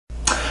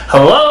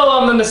Hello,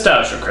 I'm the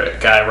Nostalgia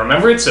Critic. I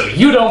remember it so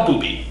you don't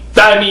booby.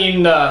 I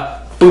mean,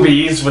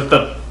 boobies with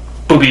the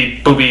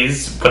boobies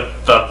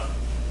with the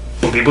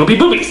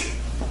boobies.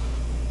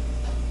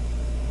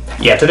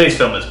 Yeah, today's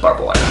film is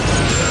Barb.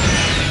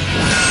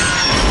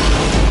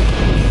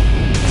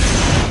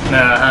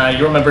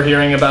 You remember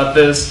hearing about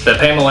this? The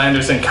Pamela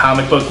Anderson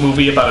comic book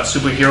movie about a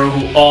superhero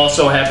who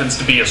also happens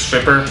to be a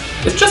stripper?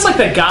 It's just like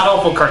that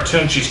god-awful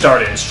cartoon she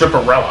starred in,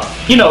 Stripperella.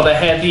 You know,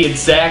 that had the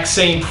exact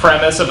same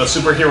premise of a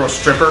superhero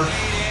stripper.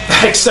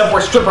 Except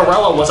where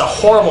Stripperella was a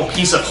horrible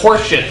piece of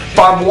horseshit,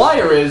 Barbed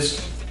Wire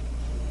is...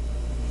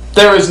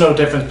 There is no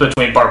difference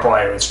between Barbed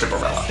Wire and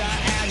Stripperella.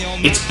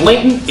 It's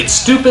blatant, it's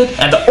stupid,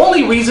 and the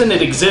only reason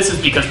it exists is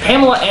because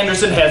Pamela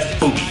Anderson has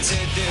boobies.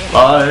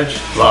 Large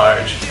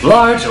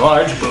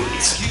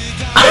boobies.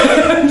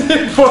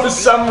 And for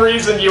some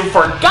reason you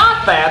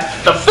forgot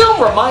that, the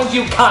film reminds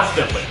you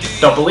constantly.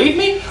 Don't believe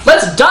me?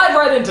 Let's dive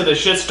right into the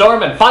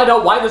shitstorm and find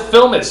out why this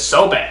film is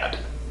so bad.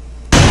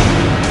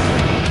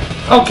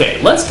 Okay,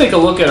 let's take a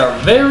look at our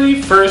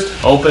very first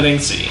opening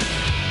scene.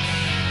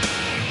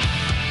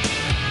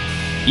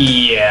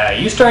 Yeah,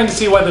 you starting to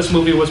see why this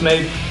movie was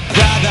made?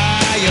 Brother,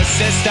 your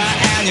sister,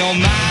 and your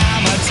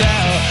mama too.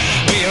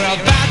 We're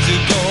about to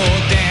go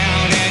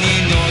down, and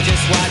you know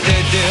just what to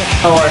do.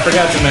 Oh, I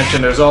forgot to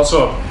mention, there's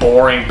also a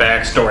boring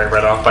backstory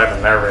read off by the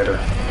narrator.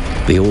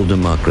 The old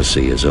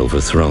democracy is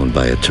overthrown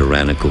by a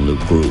tyrannical new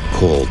group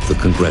called the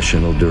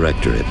Congressional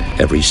Directorate.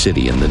 Every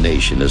city in the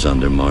nation is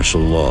under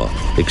martial law,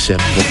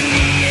 except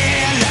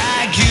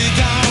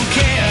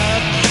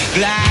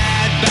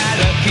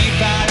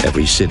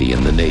every city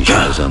in the nation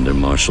is under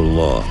martial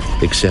law,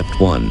 except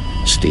one,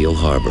 Steel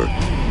Harbor,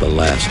 the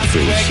last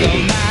free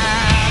city.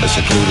 A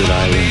secluded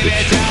island of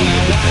shrinking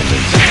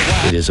independence,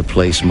 it is a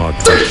place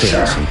marked by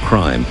chaos and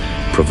crime,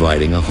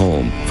 providing a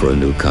home for a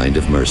new kind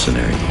of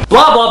mercenary.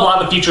 Blah blah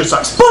blah, the future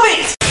sucks.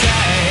 Boobies!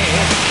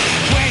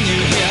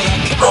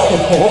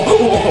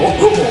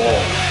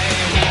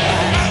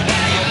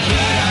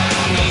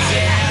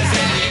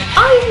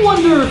 I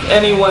wonder if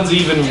anyone's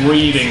even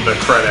reading the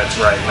credits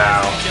right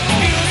now.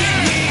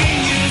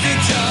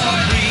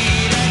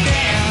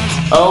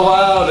 Oh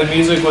wow, the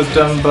music was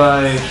done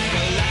by...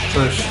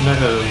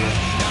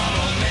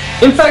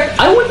 In fact,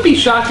 I wouldn't be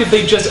shocked if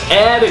they just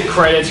added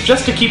credits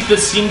just to keep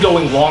this scene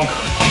going longer.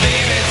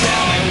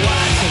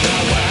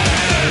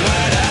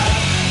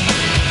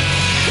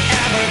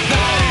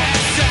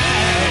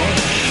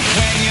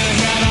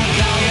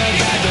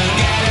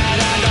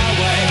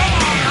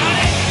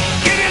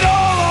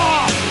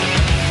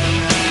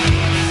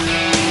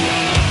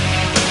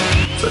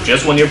 So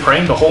just when you're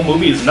praying the whole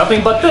movie is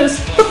nothing but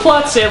this, the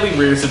plot sadly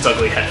rears its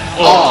ugly head.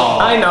 Oh.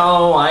 I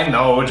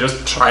know,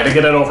 just try to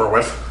get it over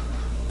with.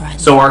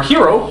 So our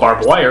hero,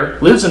 Barbed Wire,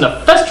 lives in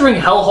a festering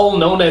hellhole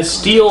known as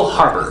Steel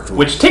Harbor,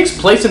 which takes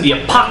place in the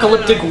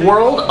apocalyptic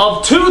world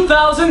of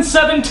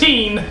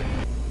 2017.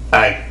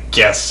 I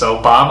guess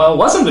Obama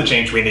wasn't the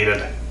change we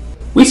needed.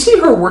 We see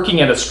her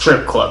working at a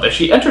strip club as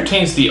she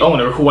entertains the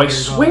owner, who I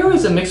swear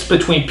is a mix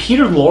between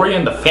Peter Lorre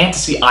and the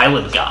Fantasy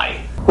Island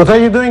guy. What are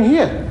you doing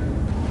here?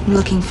 I'm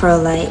looking for a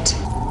light.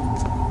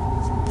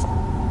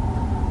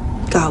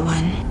 Got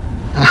one.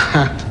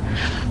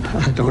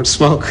 I don't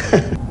smoke.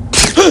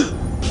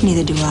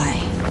 Neither do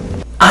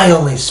I. I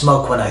only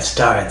smoke when I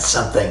star in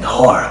something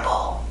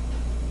horrible.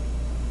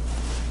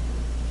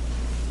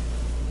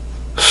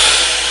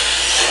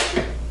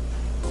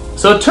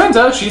 So it turns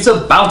out she's a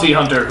bounty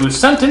hunter who's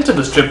sent into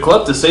the strip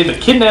club to save a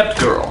kidnapped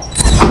girl.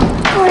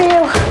 Who are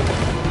you?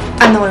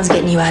 I'm the one who's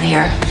getting you out of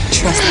here.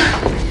 Trust me.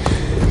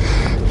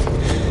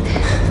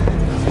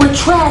 We're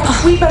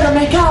trapped. We better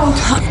make out.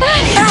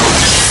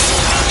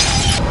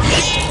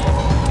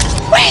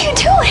 What are you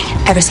doing?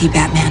 Ever see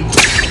Batman?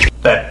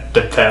 That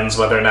depends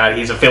whether or not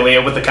he's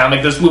affiliated with the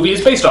comic this movie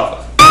is based off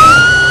of.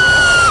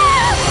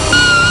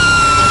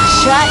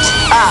 Shut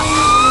up.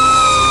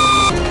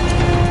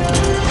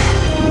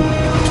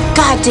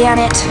 God damn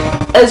it.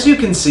 As you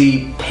can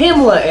see,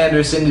 Pamela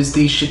Anderson is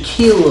the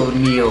Shaquille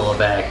O'Neal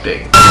of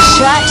acting.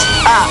 Shut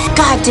up.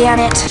 God damn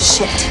it.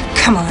 Shit.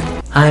 Come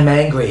on. I'm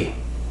angry.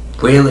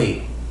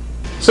 Really.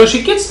 So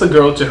she gets the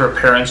girl to her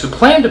parents, who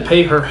plan to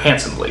pay her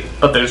handsomely,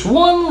 but there's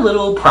one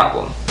little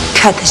problem.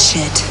 Cut the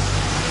shit.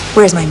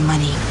 Where's my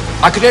money?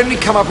 I could only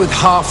come up with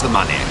half the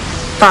money.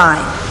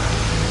 Fine.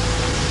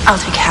 I'll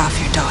take half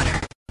your daughter.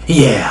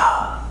 Yeah.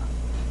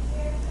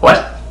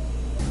 What?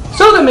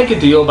 So they make a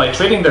deal by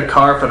trading their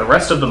car for the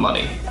rest of the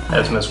money,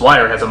 as Miss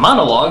Wire has a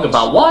monologue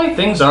about why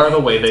things are the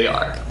way they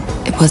are.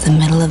 It was the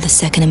middle of the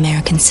Second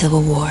American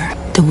Civil War,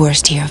 the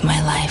worst year of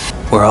my life.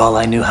 Where all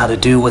I knew how to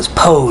do was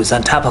pose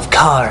on top of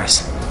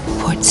cars.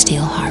 Port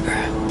Steel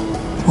Harbor.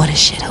 What a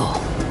shithole.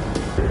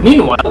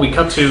 Meanwhile, we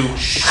cut to...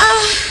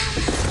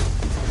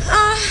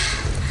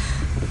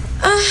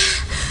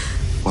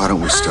 Why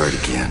don't we start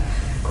again?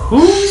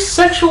 Whose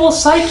sexual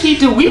psyche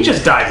did we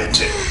just dive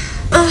into?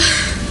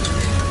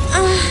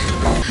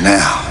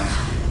 Now,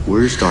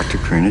 where's Dr.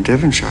 Karina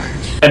Devonshire?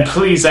 And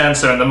please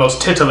answer in the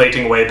most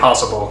titillating way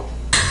possible.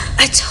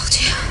 I told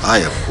you.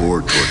 I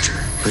abhor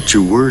torture. But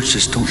your words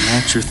just don't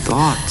match your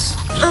thoughts.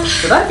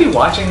 Should I be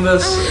watching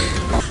this?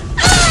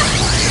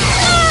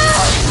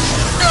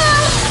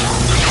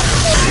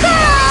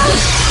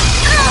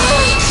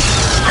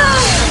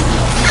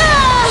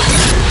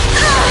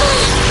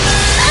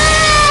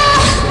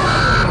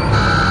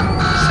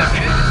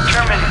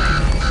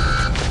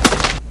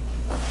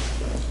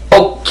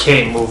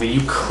 Okay, movie,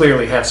 you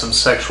clearly have some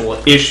sexual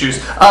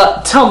issues.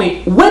 Tell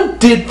me, when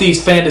did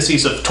these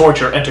fantasies of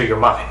torture enter your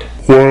mind?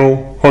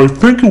 Well, I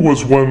think it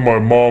was when my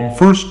mom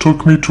first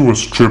took me to a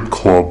strip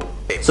club.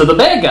 So the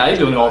bad guy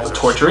doing all the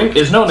torturing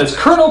is known as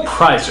Colonel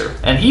Prizer,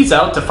 and he's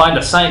out to find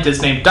a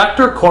scientist named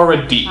Dr.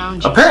 Cora D.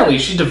 Apparently,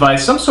 she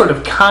devised some sort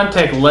of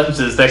contact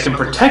lenses that can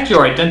protect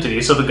your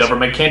identity so the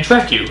government can't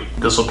track you.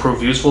 This will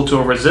prove useful to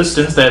a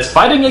resistance that is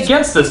fighting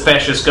against this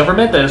fascist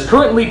government that is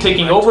currently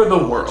taking over the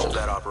world.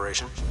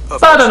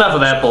 But enough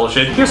of that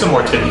bullshit, here's some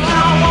more titties.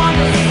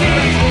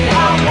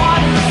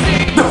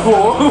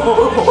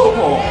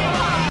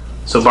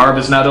 So Barb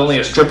is not only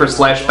a stripper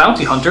slash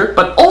bounty hunter,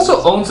 but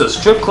also owns a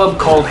strip club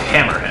called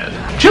Hammerhead.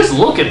 Just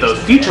look at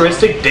those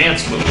futuristic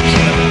dance moves.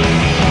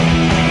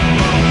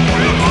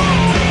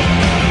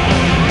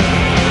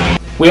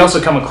 We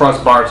also come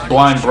across Barb's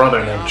blind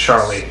brother named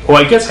Charlie, who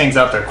I guess hangs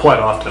out there quite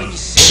often.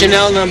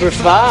 Chanel number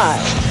 5.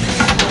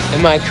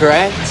 Am I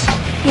correct?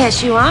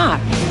 Yes, you are.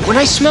 When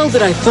I smelled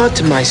it, I thought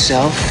to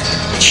myself,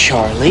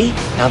 Charlie?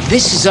 Now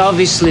this is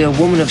obviously a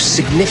woman of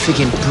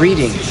significant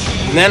breeding.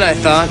 And then I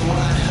thought,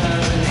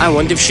 I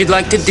wonder if she'd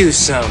like to do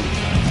some.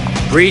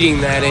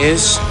 Breeding, that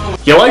is.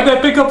 You like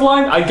that pickup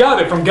line? I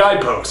got it from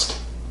Guidepost.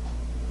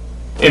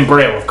 In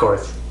Braille, of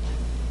course.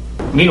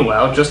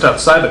 Meanwhile, just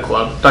outside the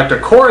club, Dr.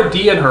 Cora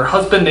D and her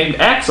husband named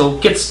Axel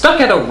get stuck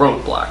at a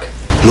roadblock.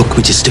 Look,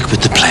 we just stick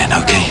with the plan,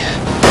 okay?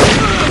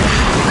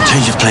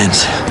 Change your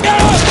plans.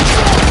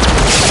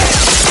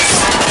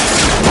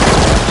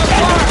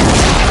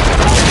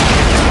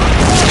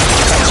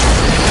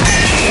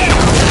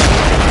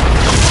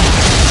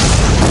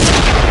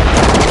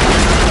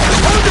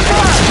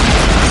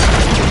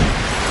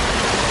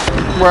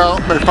 Well,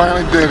 they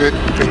finally did it.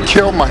 They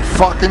killed my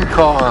fucking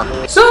car.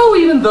 So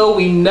even though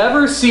we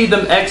never see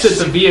them exit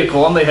the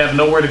vehicle and they have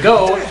nowhere to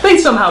go, they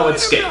somehow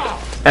escape.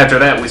 After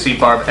that, we see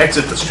Barb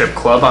exit the strip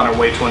club on her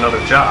way to another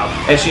job,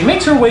 as she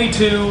makes her way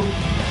to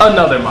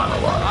another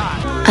monologue.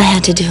 I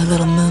had to do a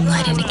little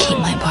moonlighting to keep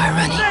my bar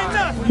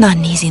running. Not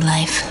an easy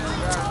life.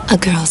 A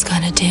girl's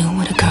gotta do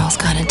what a girl's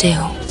gotta do.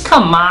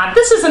 Come on,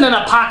 this isn't an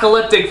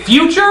apocalyptic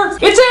future!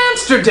 It's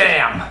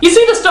Amsterdam! You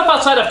see the stuff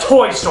outside of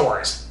toy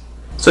stores!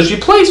 So she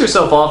plays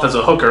herself off as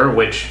a hooker,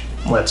 which,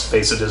 let's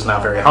face it, is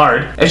not very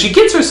hard, as she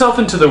gets herself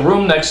into the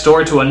room next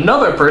door to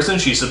another person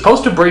she's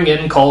supposed to bring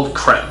in called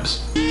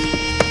Krebs.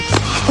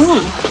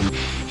 Ooh.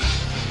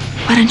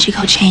 Why don't you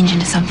go change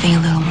into something a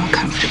little more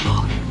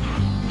comfortable?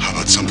 How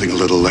about something a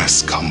little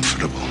less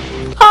comfortable?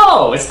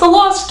 Oh, it's the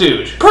Lost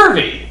Stooge,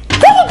 Pervy!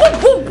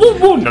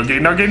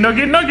 Nugget, nugget,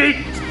 nugget, nugget!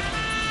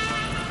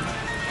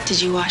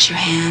 Did you wash your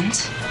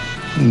hands?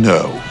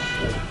 No.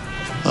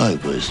 I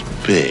was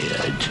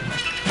bad.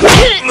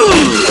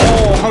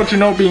 Oh, how'd you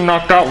know being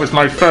knocked out was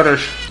my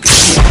fetish?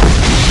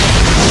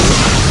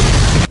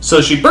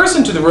 So she bursts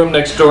into the room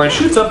next door and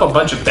shoots up a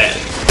bunch of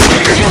baddies.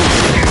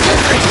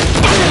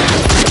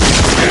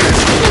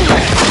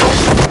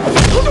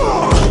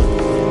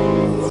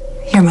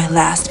 You're my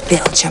last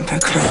bail jumper,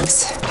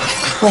 Krebs.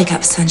 Wake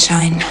up,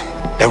 sunshine.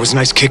 That was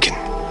nice kicking.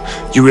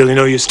 You really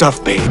know your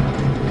stuff, babe.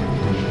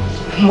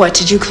 What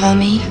did you call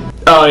me?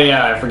 Oh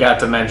yeah, I forgot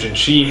to mention,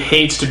 she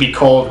hates to be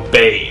called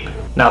babe.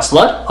 Now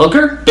slut,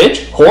 hooker,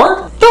 bitch,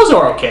 whore, those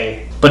are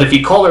okay. But if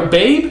you call her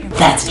babe,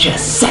 that's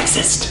just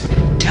sexist.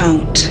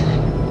 Don't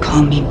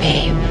call me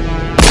babe.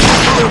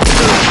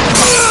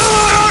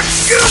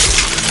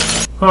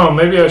 Oh,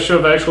 maybe I should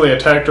have actually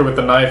attacked her with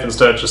the knife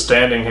instead of just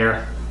standing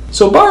here.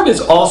 So Barb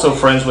is also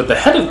friends with the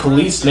head of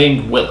police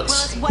named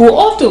Willis, who will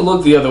often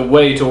look the other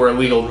way to her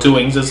illegal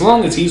doings as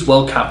long as he's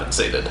well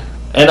compensated.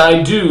 And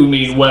I do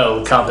mean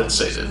well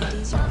compensated.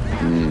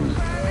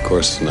 Of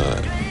course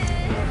not.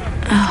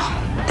 Oh.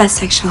 That's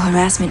sexual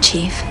harassment,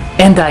 Chief.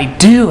 And I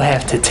do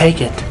have to take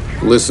it.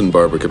 Listen,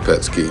 Barbara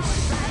Kopetsky.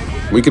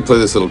 We could play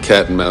this little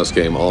cat and mouse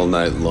game all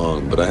night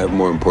long, but I have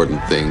more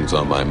important things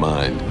on my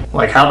mind.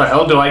 Like, how the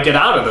hell do I get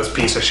out of this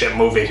piece of shit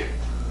movie?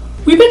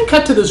 We then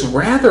cut to this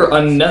rather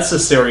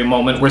unnecessary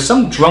moment where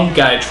some drunk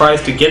guy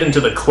tries to get into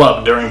the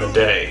club during the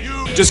day.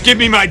 Just give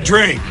me my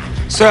drink.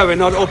 Sir, we're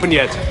not open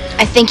yet.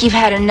 I think you've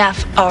had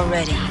enough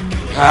already.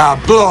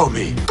 Ah, blow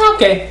me.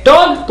 Okay,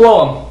 dog,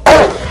 blow him.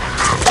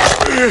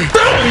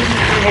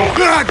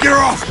 Get her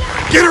off!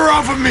 Get her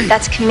off of me!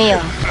 That's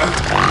Camille.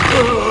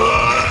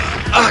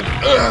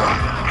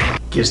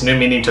 Gives new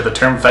meaning to the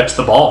term fetch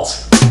the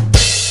balls.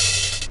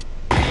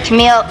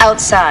 Camille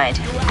outside.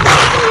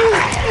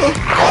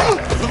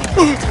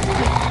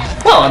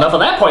 Well, enough of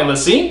that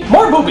pointless scene.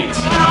 More boobies.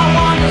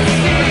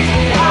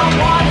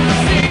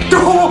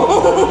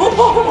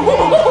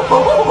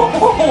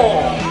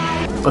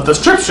 But the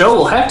strip show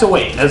will have to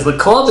wait, as the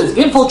club is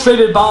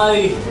infiltrated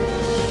by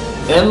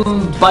M.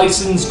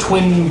 Bison's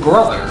twin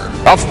brother.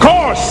 Of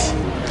course!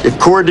 If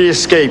Cordy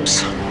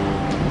escapes,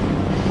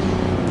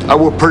 I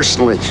will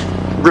personally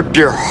rip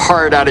your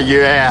heart out of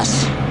your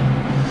ass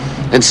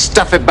and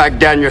stuff it back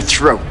down your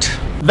throat.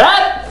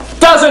 That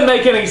doesn't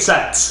make any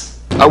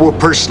sense. I will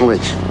personally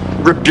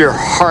rip your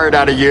heart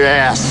out of your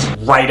ass.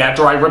 Right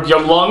after I rip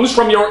your lungs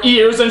from your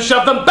ears and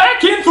shove them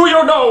back in through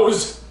your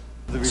nose.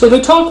 So they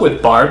talk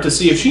with Barb to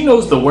see if she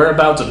knows the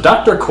whereabouts of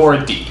Dr.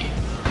 Cora D.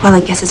 Well,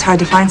 I guess it's hard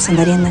to find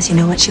somebody unless you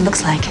know what she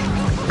looks like.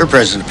 Her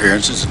present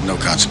appearance is of no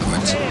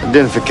consequence.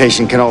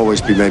 Identification can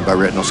always be made by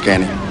retinal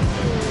scanning.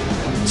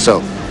 So.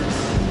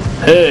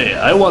 Hey,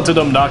 I wanted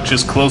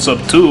obnoxious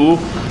close-up too.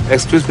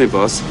 Excuse me,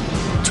 boss.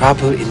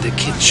 Trouble in the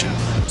kitchen.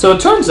 So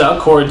it turns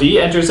out Cora D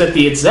enters at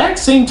the exact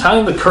same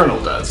time the Colonel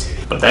does.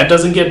 But that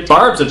doesn't get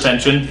Barb's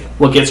attention.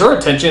 What gets her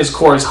attention is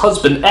Cora's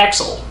husband,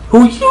 Axel,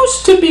 who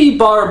used to be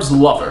Barb's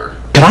lover.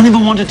 But I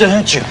never wanted to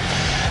hurt you.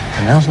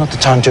 And now's not the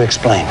time to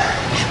explain.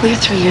 Well, you're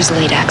 3 years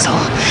late, Axel.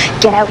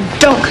 Get out.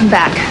 Don't come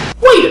back.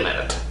 Wait a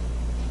minute.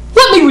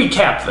 Let me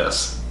recap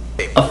this.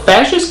 A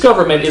fascist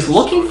government is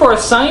looking for a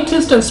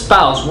scientist and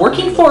spouse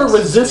working for a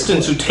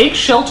resistance who takes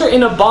shelter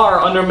in a bar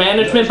under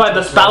management by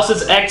the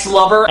spouse's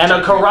ex-lover and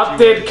a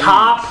corrupted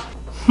cop?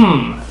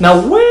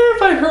 Now where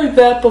have I heard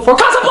that before?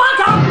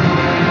 Casablanca!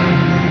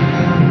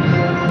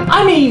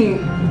 I mean,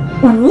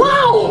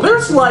 wow,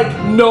 there's like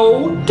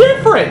no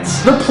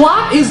difference. The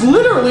plot is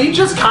literally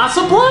just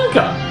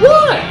Casablanca.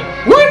 Why?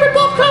 Why rip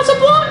off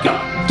Casablanca?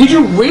 Did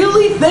you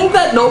really think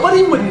that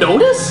nobody would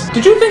notice?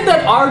 Did you think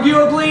that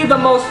arguably the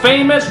most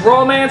famous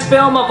romance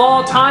film of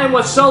all time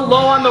was so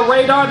low on the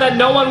radar that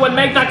no one would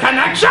make the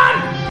connection?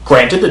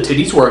 Granted, the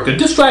titties were a good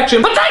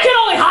distraction, but they can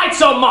only hide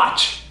so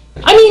much!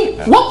 I mean,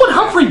 what would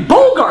Humphrey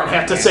Bogart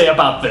have to say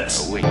about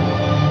this?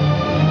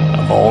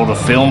 Of all the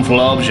film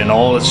flubs and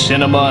all the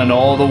cinema and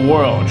all the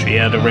world, she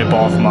had to rip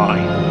off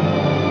mine.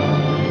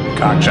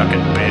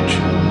 Cocksucking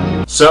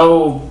bitch.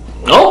 So,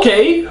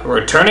 okay,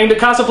 returning to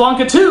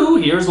Casablanca 2,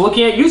 here's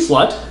Looking at You,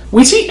 Slut.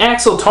 We see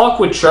Axel talk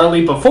with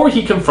Charlie before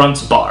he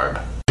confronts Barb.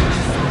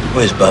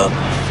 Where's Barb?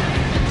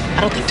 I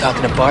don't think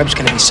talking to Barb's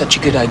gonna be such a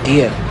good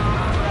idea.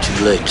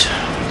 Too late.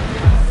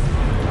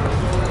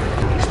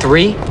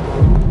 3,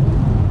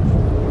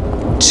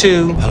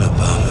 2,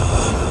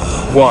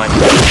 1.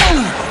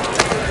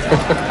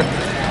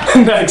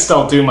 Next,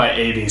 I'll do my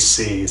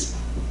ABCs.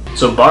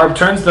 So Barb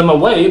turns them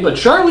away, but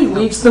Charlie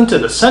leads them to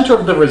the center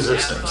of the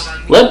resistance,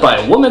 led by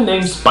a woman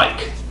named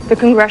Spike. The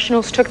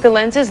Congressionals took the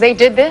lenses? They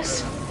did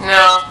this?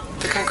 No.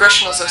 The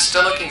Congressionals are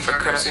still looking for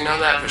Critic, we know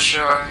that for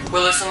sure.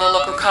 Willis and the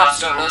local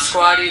cops don't know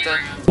Squad either.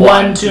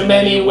 One too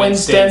many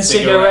Winston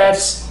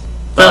cigarettes.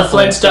 The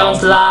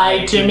Flintstones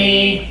lied to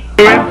me.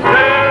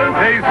 Winston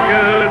tastes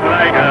good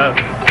like a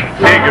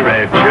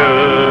cigarette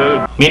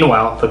should.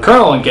 Meanwhile, the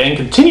Colonel and gang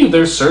continue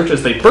their search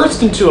as they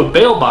burst into a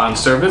bail bond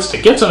service to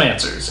get some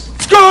answers.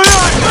 What's going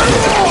on?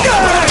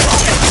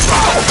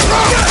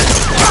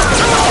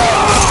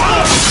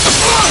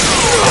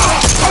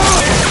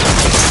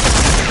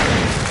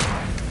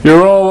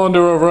 You're all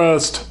under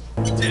arrest.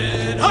 We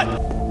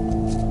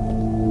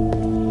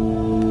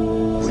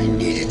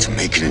needed to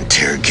make an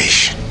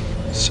interrogation.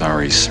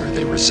 Sorry, sir,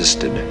 they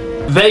resisted.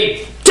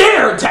 They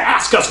dared to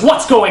ask us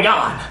what's going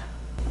on!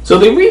 So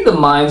they read the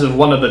minds of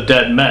one of the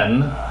dead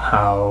men,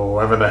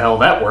 however the hell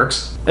that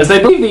works, as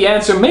they believe the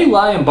answer may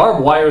lie in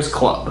Barbed Wire's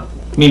club.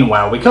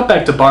 Meanwhile, we cut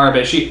back to Barb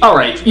as she,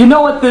 alright, you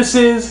know what this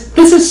is?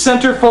 This is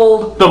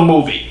Centerfold, the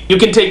movie. You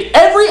can take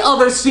every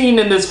other scene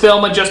in this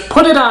film and just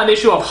put it on an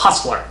issue of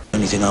Hustler. The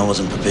only thing I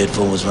wasn't prepared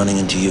for was running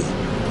into you.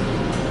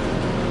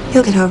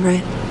 You'll get over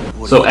it.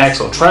 So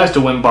Axel tries to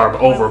win Barb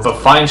over,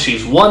 but finds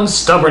she's one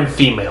stubborn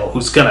female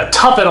who's gonna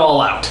tough it all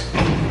out.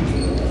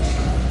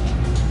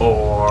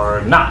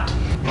 Or not.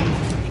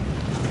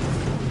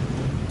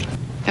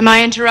 Am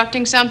I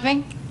interrupting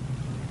something?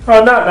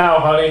 Oh, not now,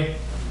 honey.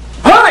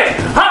 Honey!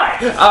 Hi!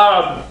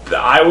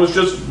 I was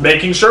just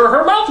making sure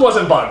her mouth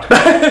wasn't bugged.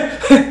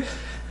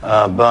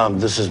 Bob,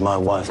 this is my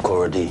wife,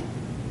 Cora D.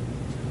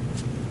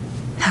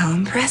 How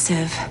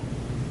impressive.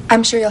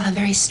 I'm sure you'll have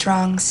very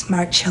strong,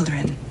 smart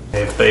children.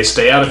 If they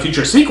stay out of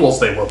future sequels,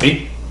 they will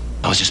be.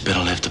 I was just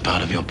better left a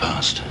part of your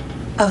past.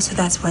 Oh, so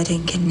that's why I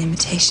didn't get an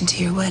invitation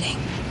to your wedding.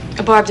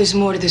 Barb, there's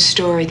more to the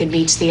story than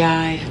meets the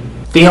eye.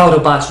 The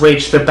Autobots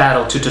waged their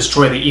battle to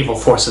destroy the evil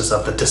forces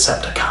of the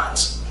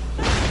Decepticons.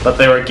 But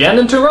they're again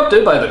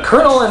interrupted by the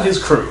Colonel and his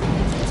crew.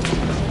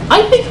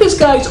 I think this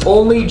guy's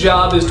only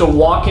job is to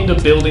walk into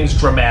buildings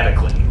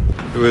dramatically.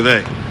 Who are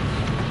they?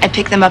 I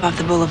pick them up off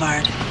the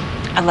boulevard.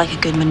 I like a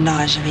good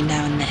menage every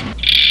now and then.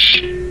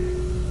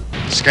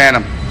 Scan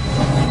them.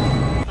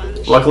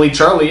 Luckily,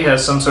 Charlie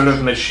has some sort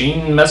of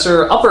machine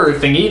messer upper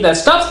thingy that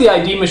stops the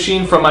ID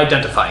machine from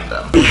identifying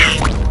them.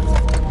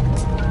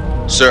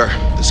 Sir,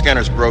 the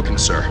scanner's broken,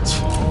 sir.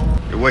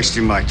 You're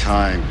wasting my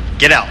time.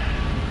 Get out.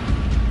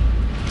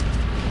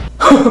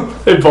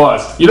 Hey,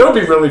 boss, you know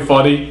what'd be really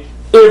funny?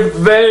 If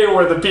they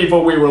were the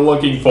people we were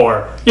looking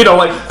for. You know,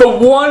 like, the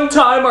one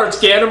time our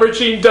scanner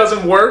machine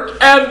doesn't work,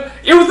 and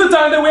it was the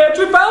time that we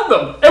actually found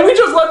them, and we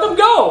just let them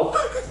go.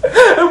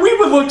 And we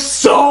would look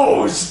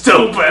so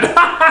stupid.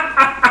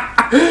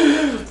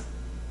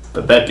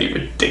 but that'd be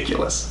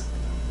ridiculous.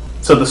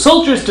 So the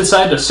soldiers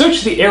decide to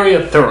search the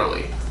area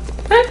thoroughly.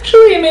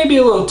 Actually, maybe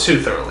a little too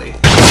thoroughly.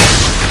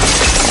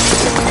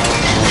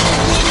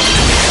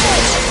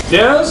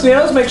 Yes,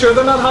 make sure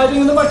they're not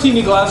hiding in the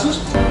martini glasses.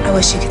 I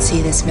wish you could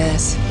see this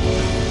mess.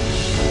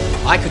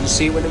 I couldn't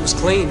see when it was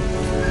clean.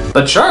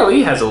 But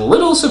Charlie has a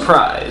little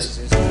surprise.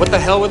 What the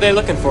hell were they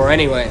looking for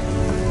anyway?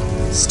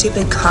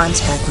 Stupid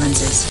contact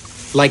lenses.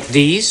 Like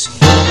these?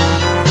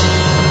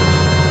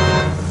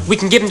 We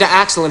can give them to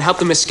Axel and help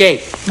them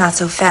escape. Not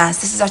so fast.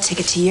 This is our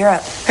ticket to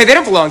Europe. Hey, they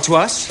don't belong to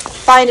us.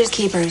 Finders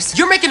keepers.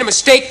 You're making a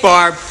mistake,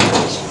 Barb.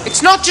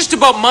 It's not just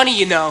about money,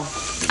 you know.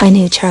 I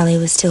knew Charlie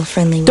was still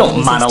friendly with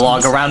Don't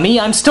monologue around me,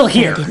 I'm still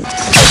here.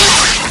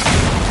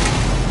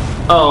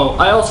 Oh,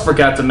 I also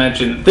forgot to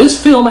mention,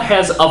 this film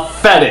has a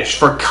fetish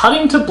for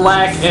cutting to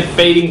black and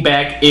fading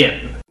back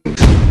in.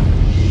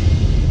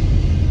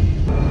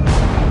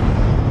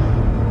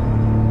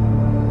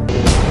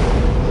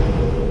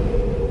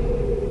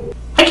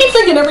 I keep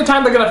thinking every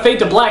time they're gonna fade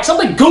to black,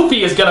 something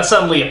goofy is gonna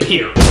suddenly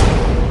appear.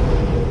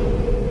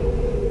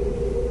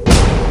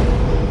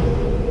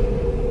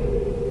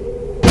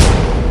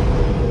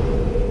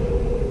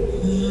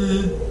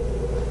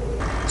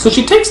 So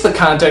she takes the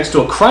contacts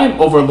to a crime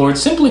overlord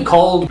simply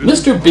called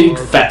Mr. Big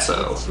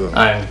Fatso.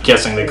 I'm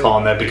guessing they call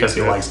him that because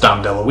he likes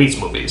Dom DeLuise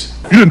movies.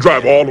 You didn't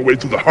drive all the way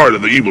to the heart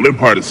of the evil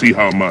empire to see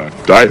how my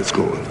diet's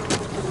going.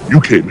 You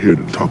came here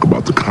to talk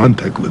about the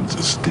contact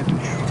lenses,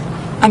 didn't you?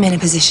 I'm in a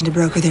position to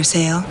broker their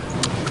sale.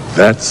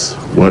 That's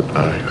what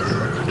I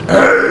heard.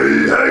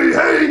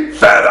 Hey!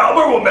 Fat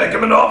Albert will make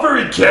him an offer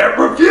he can't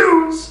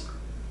refuse.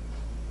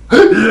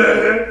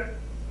 Yeah.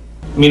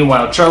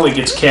 Meanwhile, Charlie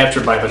gets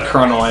captured by the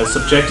Colonel and is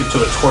subjected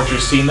to a torture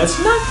scene that's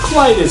not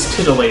quite as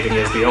titillating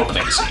as the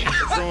opening scene.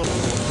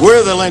 Where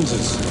are the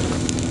lenses?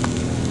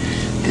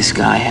 This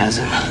guy has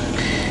them.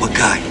 What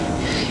guy?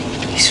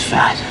 He's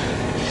fat.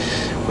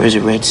 Wears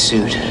a red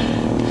suit.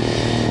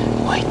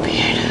 White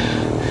beard.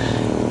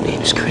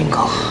 Name's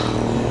Kringle.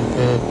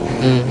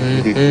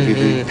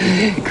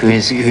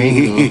 Chris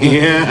Kringle.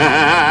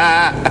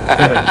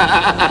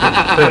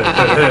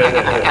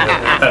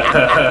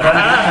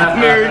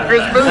 Merry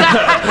Christmas.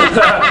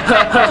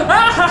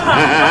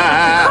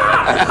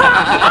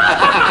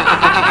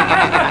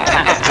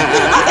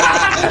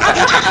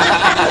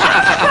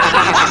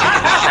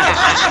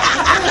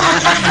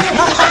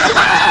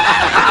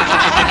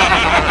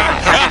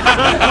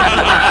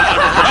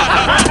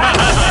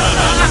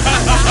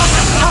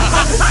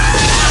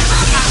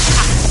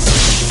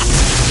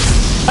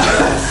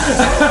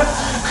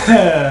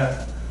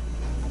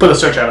 Put a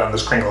search out on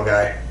this Kringle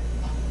guy.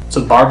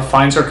 So Barb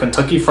finds her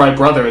Kentucky Fried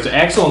Brother as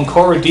Axel and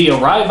Cora D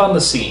arrive on the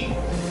scene.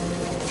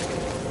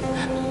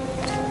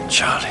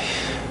 Charlie.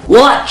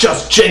 Well, that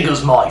just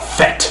jingles my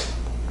fet.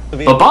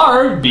 But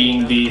Barb,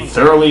 being the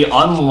thoroughly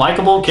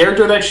unlikable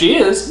character that she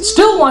is,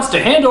 still wants to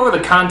hand over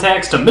the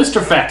contacts to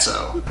Mr.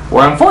 Fatso,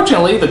 where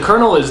unfortunately the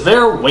Colonel is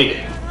there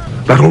waiting.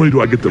 Not only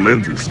do I get the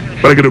lenses,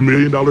 but I get $1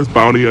 million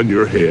bounty on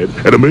your head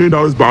and $1 million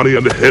bounty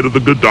on the head of the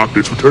good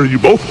doctors for turning you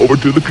both over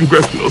to the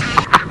Congressional.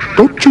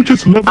 Don't you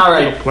just love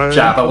Alright,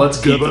 Jabba, let's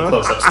keep the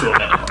close-ups to a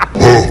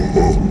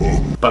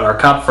minimum. But our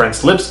cop friend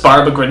slips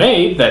Barb a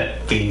grenade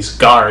that these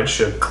guards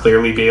should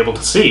clearly be able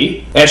to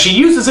see, and she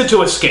uses it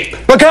to escape.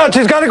 Look out,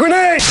 she's got a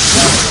grenade!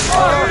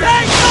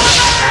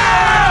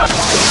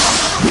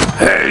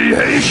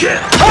 Hey, shit!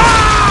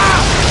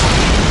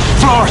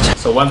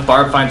 So once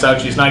Barb finds out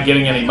she's not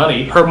getting any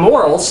money, her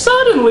morals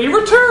suddenly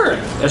return,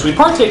 as we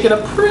partake in a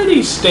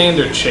pretty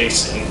standard chase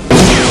scene.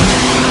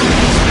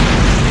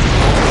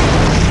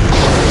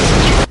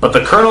 But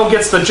the Colonel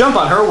gets the jump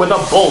on her with a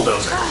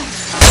bulldozer.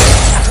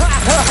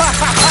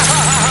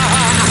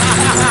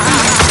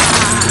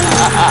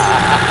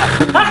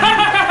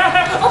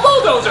 A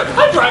bulldozer!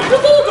 I'm driving a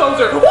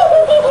bulldozer!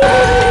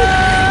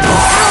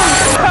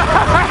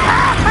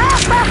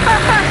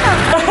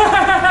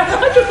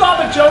 I just thought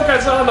the joke I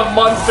saw in the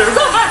Munsters.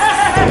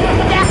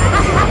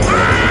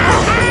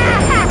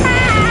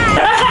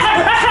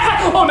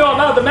 Oh no, I'm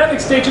out of the manic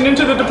stage and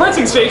into the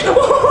depressing stage.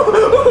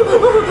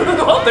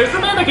 Oh, there's the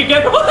manic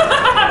again.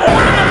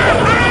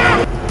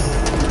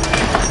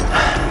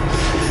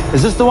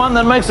 Is this the one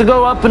that makes it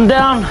go up and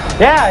down?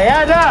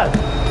 Yeah, it does.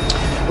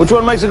 Which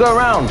one makes it go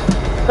around?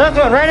 This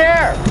one, right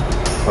here.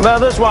 What about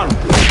this one?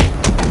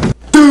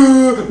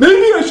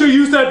 Maybe I should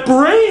use that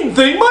brain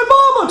thing my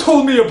mama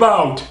told me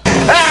about.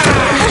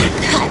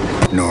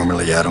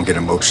 Normally, I don't get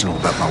emotional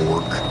about my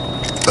work,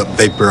 but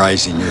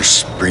vaporizing your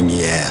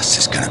springy ass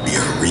is gonna be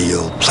a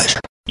real pleasure.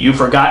 You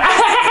forgot.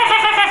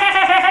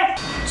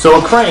 So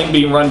a crane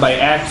being run by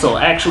Axel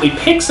actually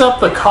picks up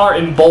the car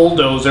and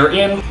bulldozer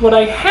in what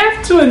I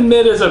have to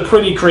admit is a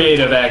pretty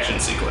creative action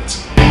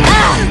sequence.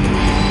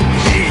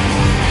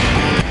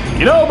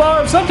 You know,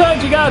 Barb,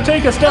 sometimes you gotta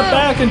take a step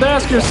back and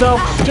ask yourself,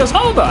 just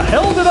how the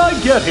hell did I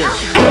get here?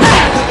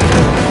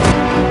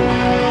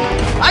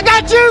 I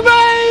got you,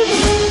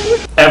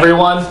 babe!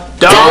 Everyone,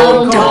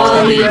 don't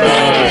call me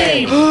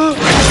babe!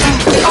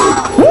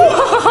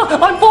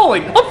 I'm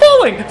falling!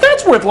 doing?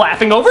 That's worth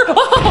laughing over.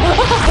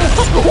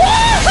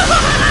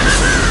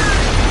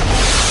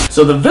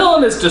 So the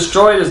villain is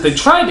destroyed as they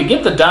try to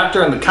get the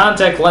doctor and the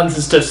contact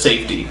lenses to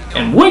safety.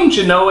 And wouldn't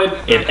you know it,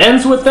 it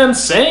ends with them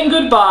saying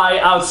goodbye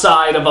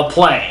outside of a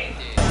plane.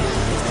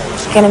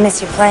 You're gonna miss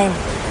your plane.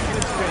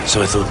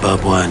 So I thought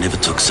barbed wire never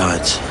took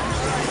sides.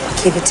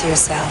 Keep it to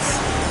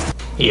yourself.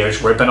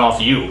 Here's ripping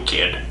off you,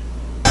 kid.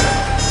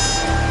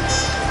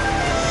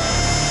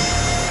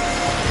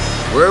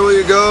 Where will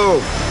you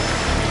go?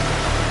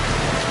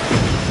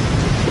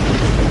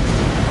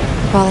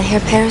 Well, I hear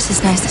Paris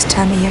is nice this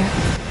time of year.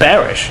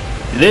 Bearish.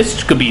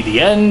 This could be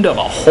the end of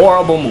a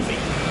horrible movie.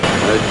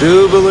 I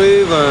do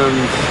believe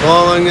I'm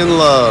falling in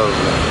love.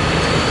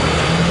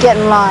 Get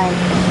in line.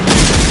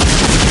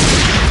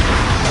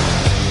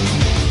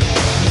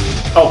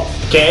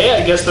 Okay,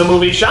 I guess the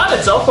movie shot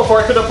itself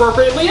before it could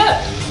appropriately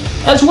end.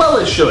 As well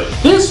it should.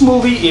 This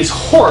movie is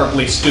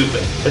horribly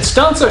stupid. Its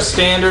stunts are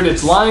standard,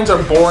 its lines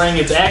are boring,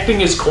 its acting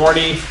is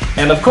corny,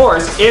 and of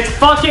course, it's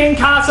fucking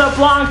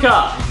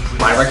Casablanca!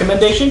 My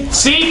recommendation?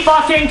 See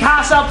fucking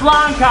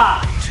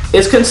Casablanca!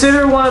 It's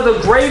considered one of the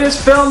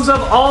greatest films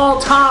of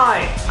all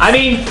time. I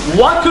mean,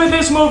 what could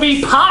this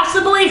movie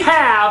possibly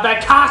have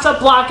that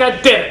Casablanca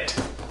didn't?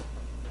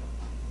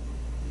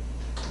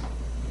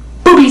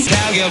 Boobies!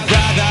 Tell your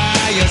brother,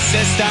 your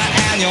sister,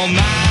 and your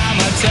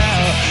mama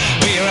too.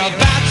 We're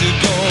about to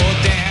go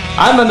down.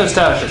 I'm the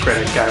nostalgia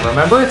critic guy,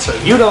 remember? So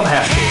you don't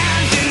have to.